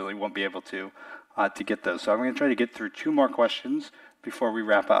unfortunately won't be able to get those. So I'm going to try to get through 2 more questions before we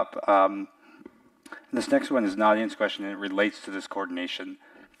wrap up. This next one is an audience question, and it relates to this coordination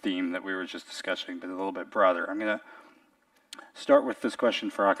theme that we were just discussing, but a little bit broader. I'm going to start with this question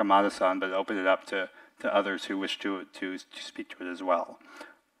for Akamada-san, but open it up to others who wish to speak to it as well.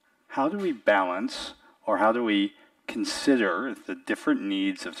 How do we balance, or how do we consider the different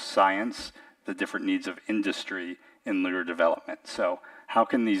needs of science, the different needs of industry in lunar development? So how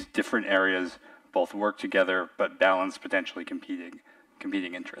can these different areas both work together but balance potentially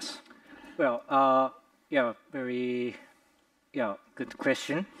competing interests? Well, very good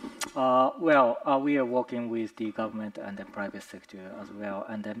question. We are working with the government and the private sector as well,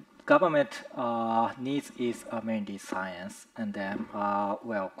 and the government needs is mainly science, and then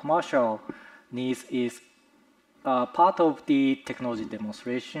commercial needs is part of the technology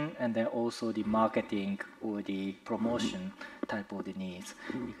demonstration, and then also the marketing or the promotion type of the needs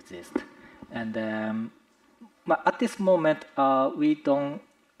exist. And at this moment, we don't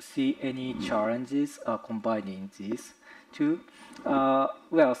see any challenges combining these two.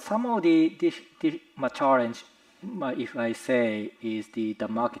 Some of the challenge, if I say, is the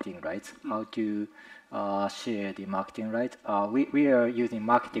marketing rights, how to share the marketing rights. We are using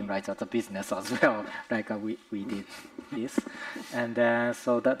marketing rights as a business as well, like we did this. And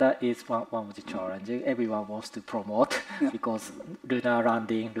so that is one of the challenges. Everyone wants to promote because lunar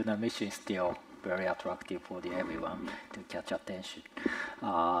landing, lunar mission is still very attractive for everyone to catch attention.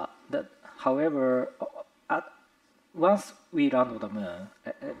 However, once we land on the moon,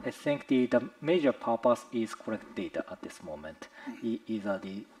 I think the major purpose is collect data at this moment, either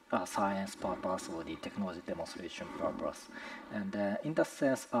the science purpose or the technology demonstration purpose. And in that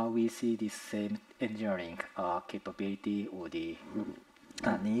sense, we see the same engineering capability or the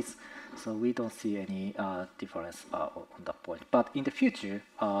needs. So we don't see any difference on that point. But in the future,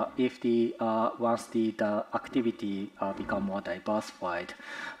 if once the activity become more diversified,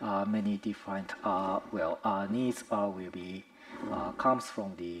 many different needs will be comes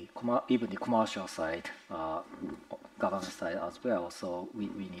from even the commercial side, government side as well. So we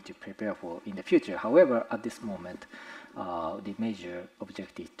need to prepare for in the future. However, at this moment, the major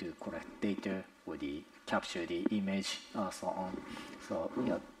objective to collect data or capture the image, so on. So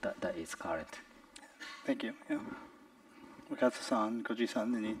that is current. Thank you. Yeah. Wakatsu-san,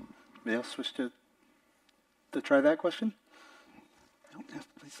 Koji-san, anybody else wish to try that question? No, yes,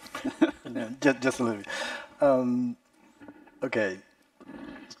 please. Just a little bit. Okay.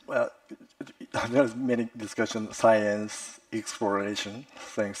 Well, there's many discussions, science, exploration,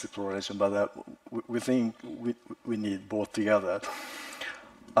 science exploration, but we think we need both together.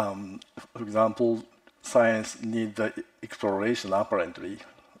 For example, science needs the exploration apparently.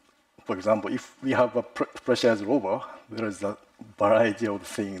 For example, if we have a pressurized rover, there is a variety of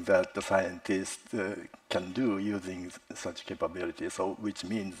things that the scientists can do using such capabilities. So, which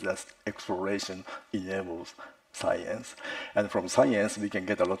means that exploration enables science, and from science we can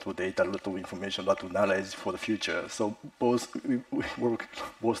get a lot of data, a lot of information, a lot of knowledge for the future. So we work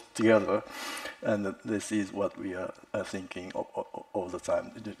both together, and this is what we are thinking all the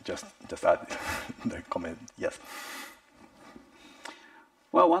time. Just add the comment. Yes.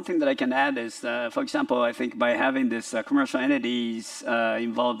 Well, one thing that I can add is, for example, I think by having this commercial entities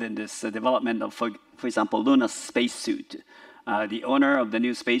involved in this development of, for example, lunar spacesuit. The owner of the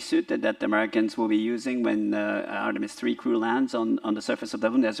new spacesuit that the Americans will be using when Artemis 3 crew lands on the surface of the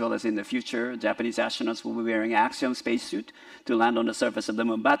moon, as well as in the future, Japanese astronauts will be wearing Axiom spacesuit to land on the surface of the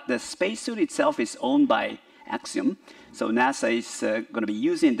moon. But the spacesuit itself is owned by Axiom, so NASA is going to be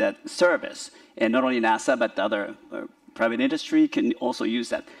using that service. And not only NASA, but other private industry can also use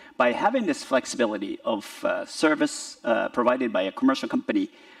that. By having this flexibility of service provided by a commercial company,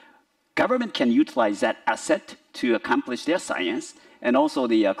 government can utilize that asset to accomplish their science, and also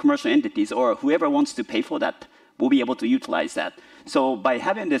the commercial entities or whoever wants to pay for that will be able to utilize that. So by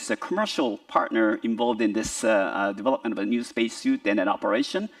having this commercial partner involved in this development of a new spacesuit and an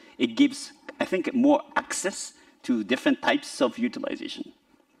operation, it gives, I think, more access to different types of utilization.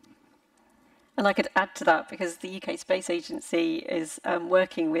 And I could add to that because the UK Space Agency is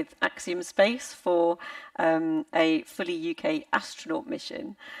working with Axiom Space for a fully UK astronaut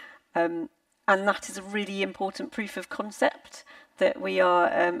mission. And that is a really important proof of concept that we are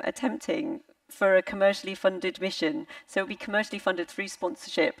attempting for a commercially funded mission. So it will be commercially funded through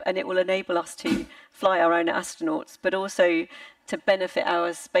sponsorship, and it will enable us to fly our own astronauts, but also to benefit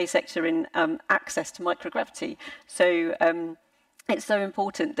our space sector in access to microgravity. So it's so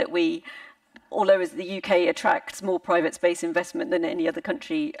important that we, although as the UK attracts more private space investment than any other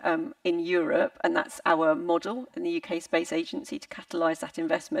country in Europe, and that's our model in the UK Space Agency to catalyse that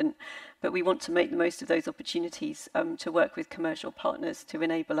investment, but we want to make the most of those opportunities to work with commercial partners to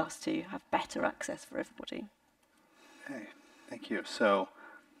enable us to have better access for everybody. Okay, thank you. So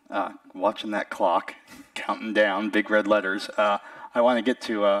watching that clock, counting down, big red letters, I want to get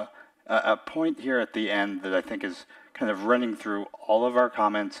to a point here at the end that I think is kind of running through all of our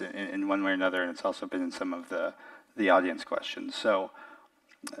comments in one way or another, and it's also been in some of the audience questions. So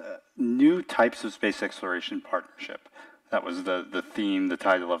new types of space exploration partnership. That was the theme, the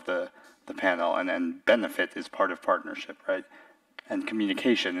title of the panel, and then benefit is part of partnership, right? And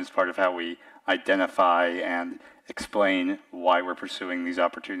communication is part of how we identify and explain why we're pursuing these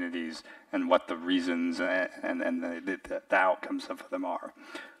opportunities and what the reasons and the outcomes of them are.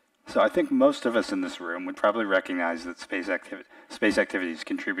 So I think most of us in this room would probably recognize that space activities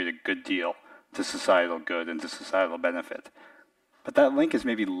contribute a good deal to societal good and to societal benefit. But that link is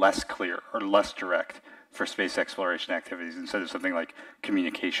maybe less clear or less direct for space exploration activities instead of something like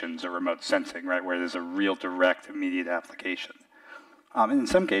communications or remote sensing, right, where there's a real direct, immediate application. And in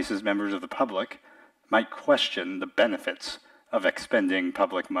some cases, members of the public might question the benefits of expending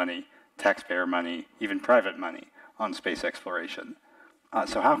public money, taxpayer money, even private money on space exploration.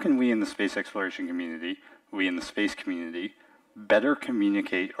 So how can we in the space exploration community, we in the space community, better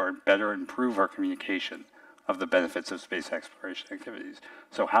communicate or better improve our communication of the benefits of space exploration activities?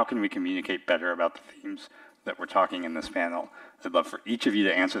 So how can we communicate better about the themes that we're talking in this panel? I'd love for each of you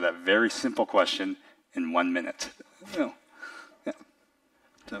to answer that very simple question in 1 minute. Yeah.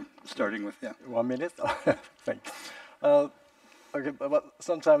 So starting with, yeah. 1 minute? Thanks. Okay, but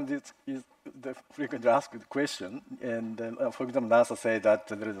sometimes this is the frequently asked question, and for example, NASA say that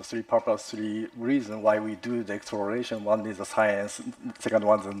there is a three reason why we do the exploration. One is the science, second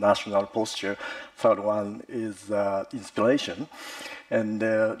one is the national posture, third one is inspiration. And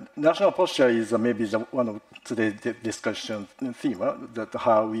national posture is maybe one of today's discussion theme, that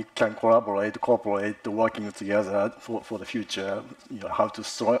how we can cooperate, working together for the future, how to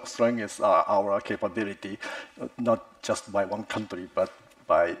strengthen our capability, not just by one country, but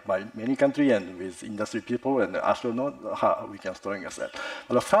by many countries and with industry people and astronauts, how we can strengthen that.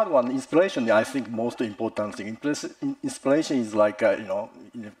 But the third one, inspiration, I think most important thing. Inspiration is like,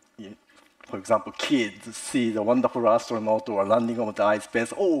 for example, kids see the wonderful astronaut or landing on the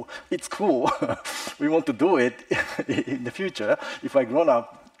space. Oh, it's cool. We want to do it in the future. If I grown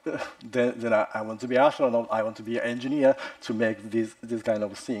up, then I want to be astronaut. I want to be an engineer to make this kind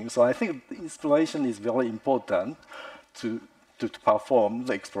of thing. So I think inspiration is very important to perform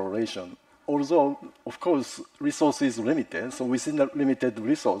the exploration. Although, of course, resources limited. So within the limited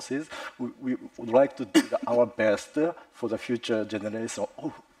resources, we would like to do our best for the future generation.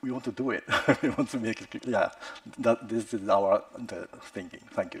 Oh, we want to do it. We want to make it. Yeah, this is our thinking.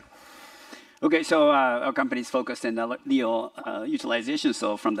 Thank you. Okay, so our company is focused on the LEO utilization.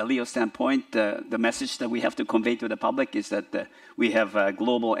 So from the LEO standpoint, the message that we have to convey to the public is that we have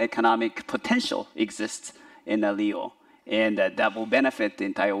global economic potential exists in the LEO, and that will benefit the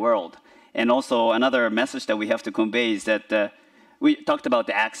entire world. And also another message that we have to convey is that we talked about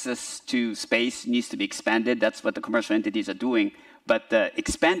the access to space needs to be expanded. That's what the commercial entities are doing. But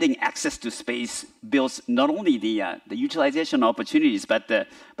expanding access to space builds not only the utilization opportunities, but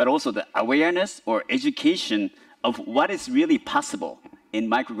also the awareness or education of what is really possible in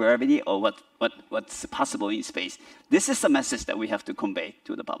microgravity or what's possible in space. This is the message that we have to convey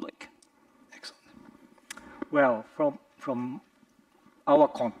to the public. Excellent. Well, from our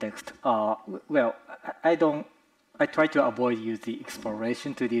context, I try to avoid using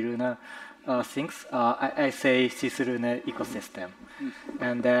exploration to the lunar things. I say cislunar ecosystem.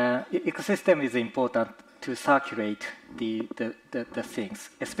 And ecosystem is important to circulate the things,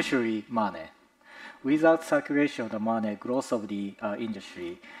 especially money. Without circulation of the money, growth of the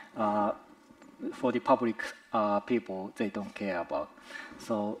industry, for the public people, they don't care about.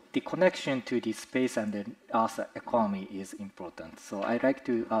 So the connection to the space and the Earth economy is important. So I like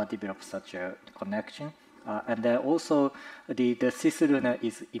to develop such a connection. And then also the cislunar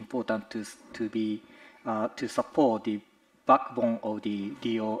is important to support the backbone of the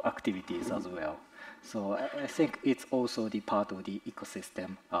LEO activities as well. So I think it's also the part of the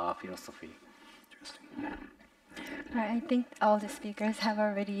ecosystem philosophy. Interesting. All right, I think all the speakers have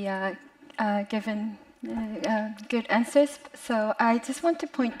already given good answers. So I just want to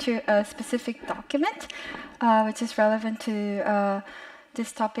point to a specific document which is relevant to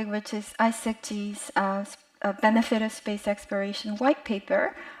this topic, which is ISECG's Benefit of Space Exploration White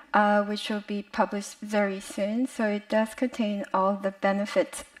Paper, which will be published very soon. So it does contain all the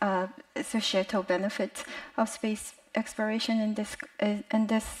benefits, societal benefits of space exploration in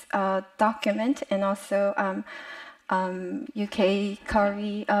this document, and also UK,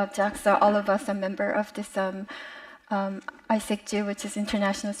 CARI, JAXA, all of us are member of this ISECG, which is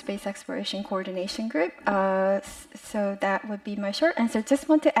International Space Exploration Coordination Group. So that would be my short answer. Just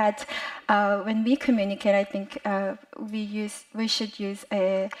want to add, when we communicate, I think we should use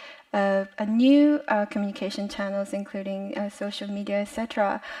a new communication channels, including social media,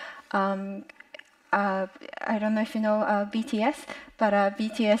 etc. I don't know if you know BTS, but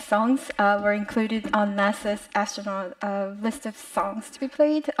BTS songs were included on NASA's astronaut list of songs to be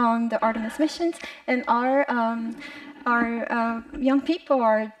played on the Artemis missions, and our young people,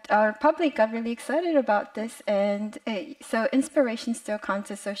 our public, are really excited about this, and so inspiration still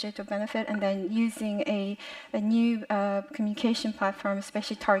counts as societal benefit, and then using a new communication platform,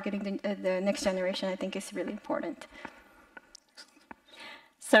 especially targeting the next generation, I think is really important.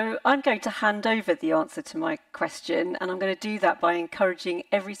 So I'm going to hand over the answer to my question, and I'm going to do that by encouraging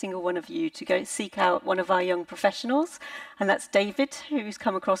every single one of you to go seek out one of our young professionals, and that's David, who's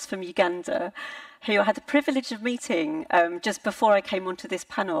come across from Uganda, who I had the privilege of meeting just before I came onto this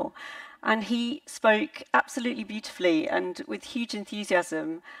panel. And he spoke absolutely beautifully and with huge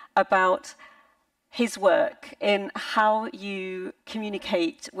enthusiasm about his work in how you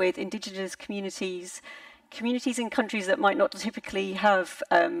communicate with indigenous communities in countries that might not typically have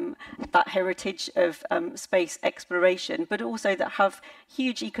that heritage of space exploration, but also that have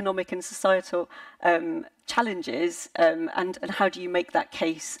huge economic and societal challenges, and how do you make that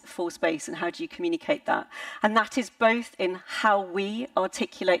case for space, and how do you communicate that? And that is both in how we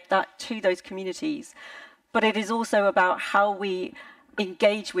articulate that to those communities, but it is also about how we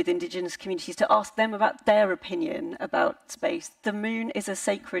engage with Indigenous communities to ask them about their opinion about space. The moon is a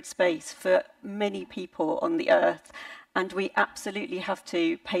sacred space for many people on the Earth, and we absolutely have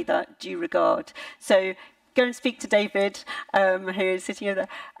to pay that due regard. So go and speak to David, who is sitting over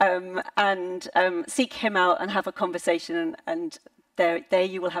there, and seek him out and have a conversation, and there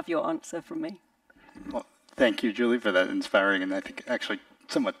you will have your answer from me. Well, thank you, Julie, for that inspiring and I think actually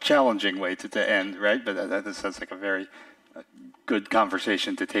somewhat challenging way to end, right? But that sounds like a very good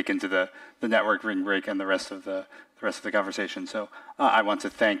conversation to take into the networking break and the rest of the conversation. So I want to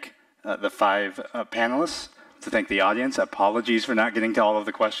thank the 5 panelists, to thank the audience. Apologies for not getting to all of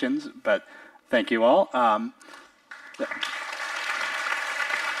the questions, but thank you all.